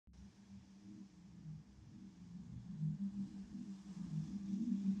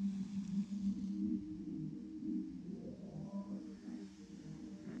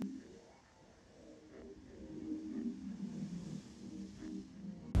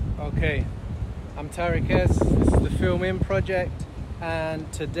Okay, I'm Tariq S. This is the Film In project,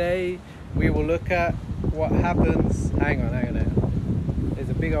 and today we will look at what happens. Hang on. There's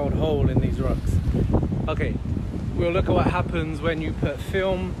a big old hole in these rocks. Okay, we'll look at what happens when you put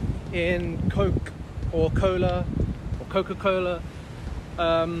film in Coke or Cola or Coca-Cola.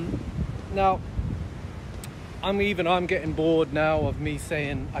 Now, I'm getting bored now of me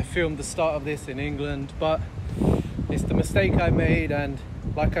saying I filmed the start of this in England, but it's the mistake I made, and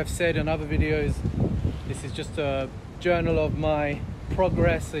like I've said in other videos, this is just a journal of my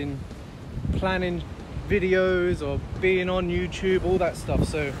progress in planning videos or being on YouTube, all that stuff.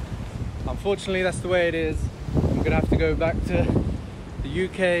 So unfortunately that's the way it is. I'm gonna have to go back to the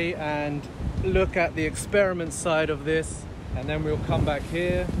UK and look at the experiment side of this, and then we'll come back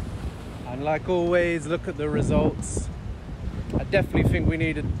here and, like always, look at the results. I definitely think we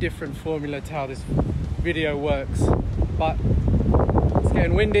need a different formula to how this video works, but it's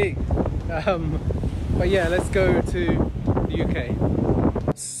getting windy. But yeah, let's go to the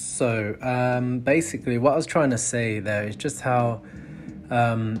UK. So basically what I was trying to say there is just how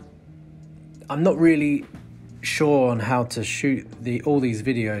I'm not really sure on how to shoot all these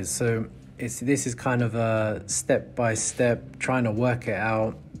videos. So this is kind of a step-by-step trying to work it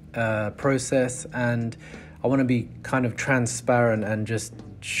out process, and I want to be kind of transparent and just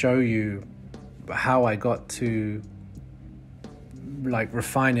show you how I got to like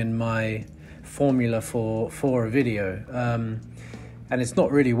refining my formula for a video, and it's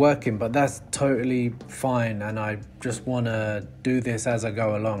not really working, but that's totally fine, and I just want to do this as I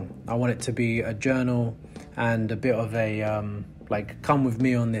go along. I want it to be a journal and a bit of a like come with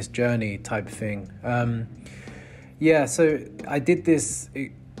me on this journey type thing. Yeah, so I did this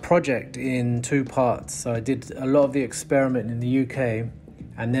project in 2 parts. So I did a lot of the experiment in the UK,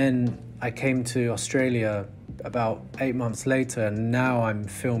 and then I came to Australia about 8 months later, and now I'm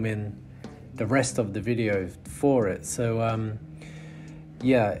filming the rest of the video for it. So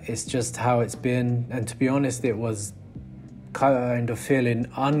yeah, it's just how it's been, and to be honest, it was kind of feeling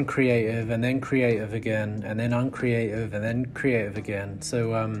uncreative and then creative again, and then uncreative and then creative again.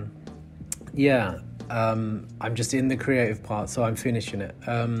 So yeah, I'm just in the creative part, so I'm finishing it.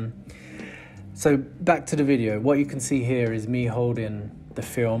 So back to the video. What you can see here is me holding the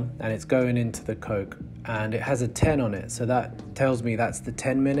film, and it's going into the Coke, and it has a 10 on it, so that tells me that's the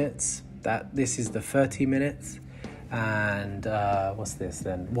 10 minutes, that this is the 30 minutes, and what's this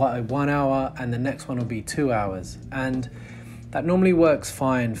then? 1 hour, and the next one will be 2 hours. And that normally works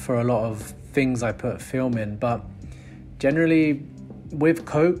fine for a lot of things I put film in, but generally with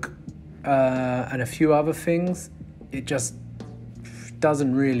Coke and a few other things, it just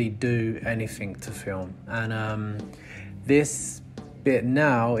doesn't really do anything to film. And this bit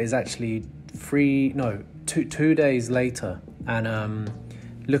now is actually 2 days later, and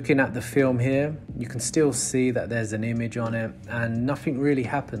looking at the film here, you can still see that there's an image on it and nothing really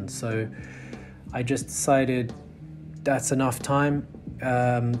happened. So I just decided that's enough time,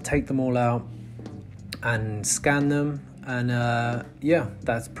 take them all out and scan them, and yeah,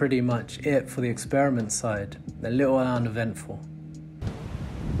 that's pretty much it for the experiment side. A little uneventful.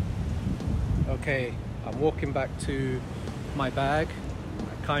 Okay, I'm walking back to my bag.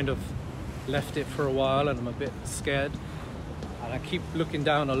 I kind of left it for a while and I'm a bit scared, and I keep looking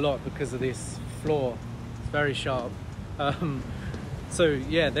down a lot because of this floor. It's very sharp. So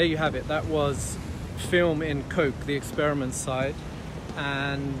yeah, there you have it. That was film in Coke, the experiment side,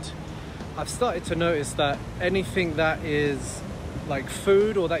 and I've started to notice that anything that is like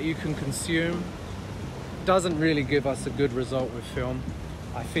food or that you can consume doesn't really give us a good result with film.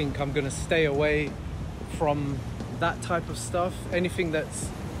 I think I'm gonna stay away from that type of stuff. Anything that's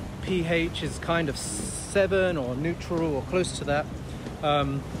pH is kind of 7 or neutral or close to that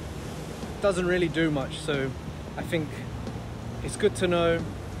doesn't really do much. So I think it's good to know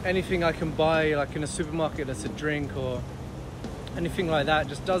anything I can buy like in a supermarket that's a drink or anything like that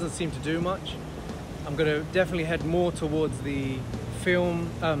just doesn't seem to do much. I'm gonna definitely head more towards the film,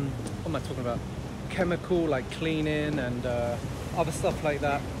 what am I talking about? Chemical, like cleaning and other stuff like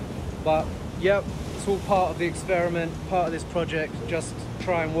that. But yeah, it's all part of the experiment, part of this project, just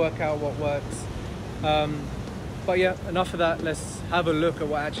try and work out what works. But yeah, enough of that. Let's have a look at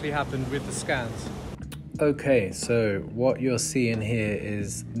what actually happened with the scans. Okay, so what you're seeing here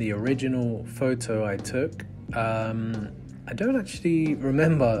is the original photo I took. I don't actually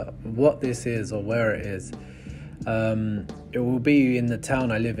remember what this is or where it is. It will be in the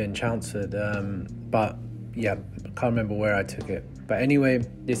town I live in, Chelmsford, but yeah, I can't remember where I took it. But anyway,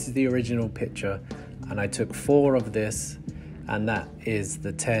 this is the original picture, and I took 4 of this, and that is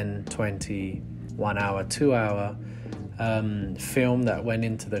the 10, 20, 1 hour, 2 hour film that went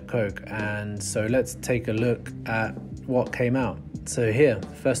into the coke. And so let's take a look at what came out. So here,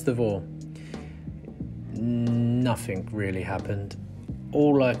 first of all, nothing really happened.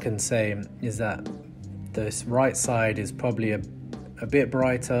 All I can say is that this right side is probably a bit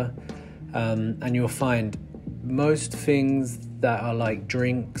brighter, and you'll find most things that are like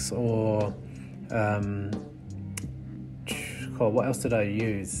drinks or what else did I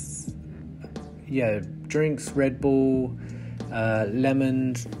use? Yeah, drinks, Red Bull,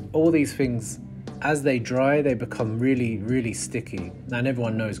 lemons, all these things, as they dry, they become really, really sticky. And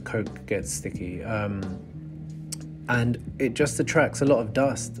everyone knows Coke gets sticky. And it just attracts a lot of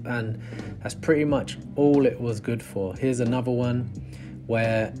dust, and that's pretty much all it was good for. Here's another one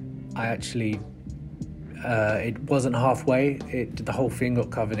where I actually, it wasn't halfway. The whole thing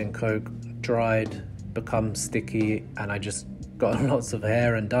got covered in Coke, dried, become sticky, and I just got lots of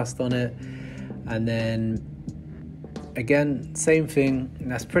hair and dust on it. And then again, same thing, and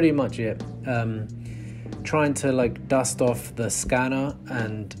that's pretty much it. Trying to like dust off the scanner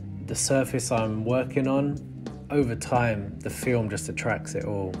and the surface I'm working on. Over time, the film just attracts it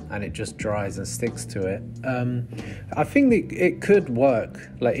all, and it just dries and sticks to it. I think that it could work.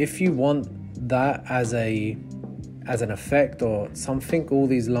 Like if you want that as an effect or something, all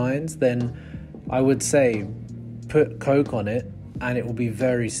these lines, then I would say put Coke on it, and it will be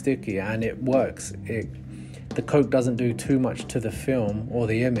very sticky, and it works. The Coke doesn't do too much to the film or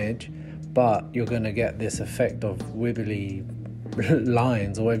the image, but you're going to get this effect of wibbly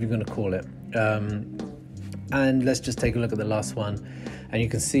lines, or whatever you're going to call it. And let's just take a look at the last one, and you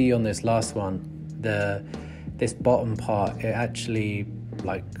can see on this last one, this bottom part, it actually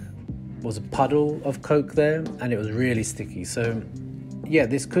like was a puddle of Coke there, and it was really sticky. So yeah,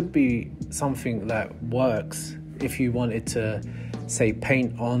 this could be something that works if you wanted to, say,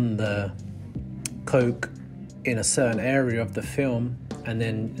 paint on the Coke in a certain area of the film and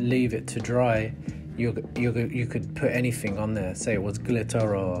then leave it to dry. You could put anything on there, say it was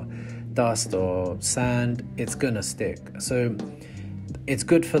glitter or dust or sand, it's gonna stick. So it's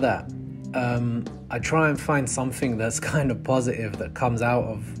good for that. I try and find something that's kind of positive that comes out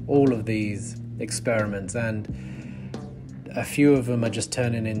of all of these experiments, and a few of them are just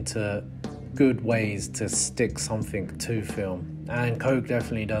turning into good ways to stick something to film, and Coke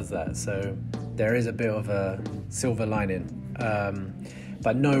definitely does that. So there is a bit of a silver lining,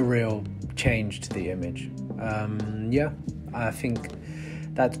 but no real change to the image. Yeah, I think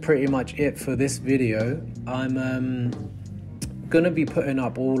that's pretty much it for this video. I'm gonna be putting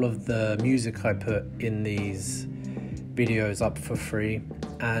up all of the music I put in these videos up for free,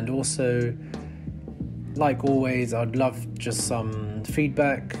 and also, like always, I'd love just some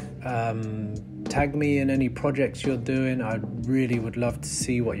feedback. Tag me in any projects you're doing. I really would love to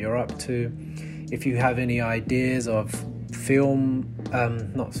see what you're up to. If you have any ideas of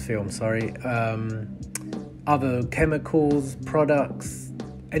other chemicals, products,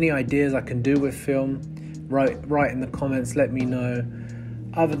 any ideas I can do with film, write in the comments, let me know.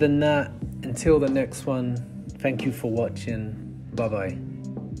 Other than that, until the next one, thank you for watching. Bye bye.